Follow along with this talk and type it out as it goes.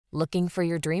Looking for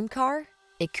your dream car?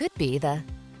 It could be the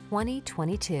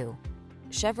 2022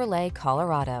 Chevrolet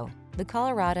Colorado. The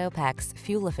Colorado packs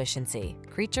fuel efficiency,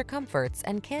 creature comforts,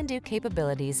 and can-do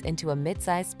capabilities into a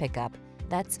mid-sized pickup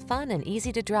that's fun and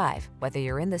easy to drive, whether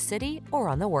you're in the city or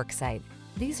on the worksite.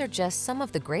 These are just some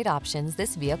of the great options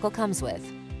this vehicle comes with: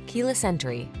 keyless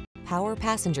entry, power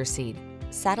passenger seat,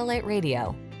 satellite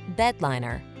radio, bed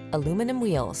liner, aluminum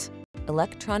wheels,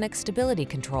 electronic stability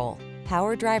control,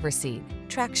 power driver seat,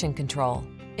 traction control,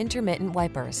 intermittent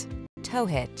wipers, tow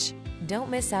hitch. Don't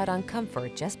miss out on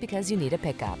comfort just because you need a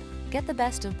pickup. Get the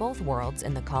best of both worlds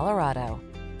in the Colorado.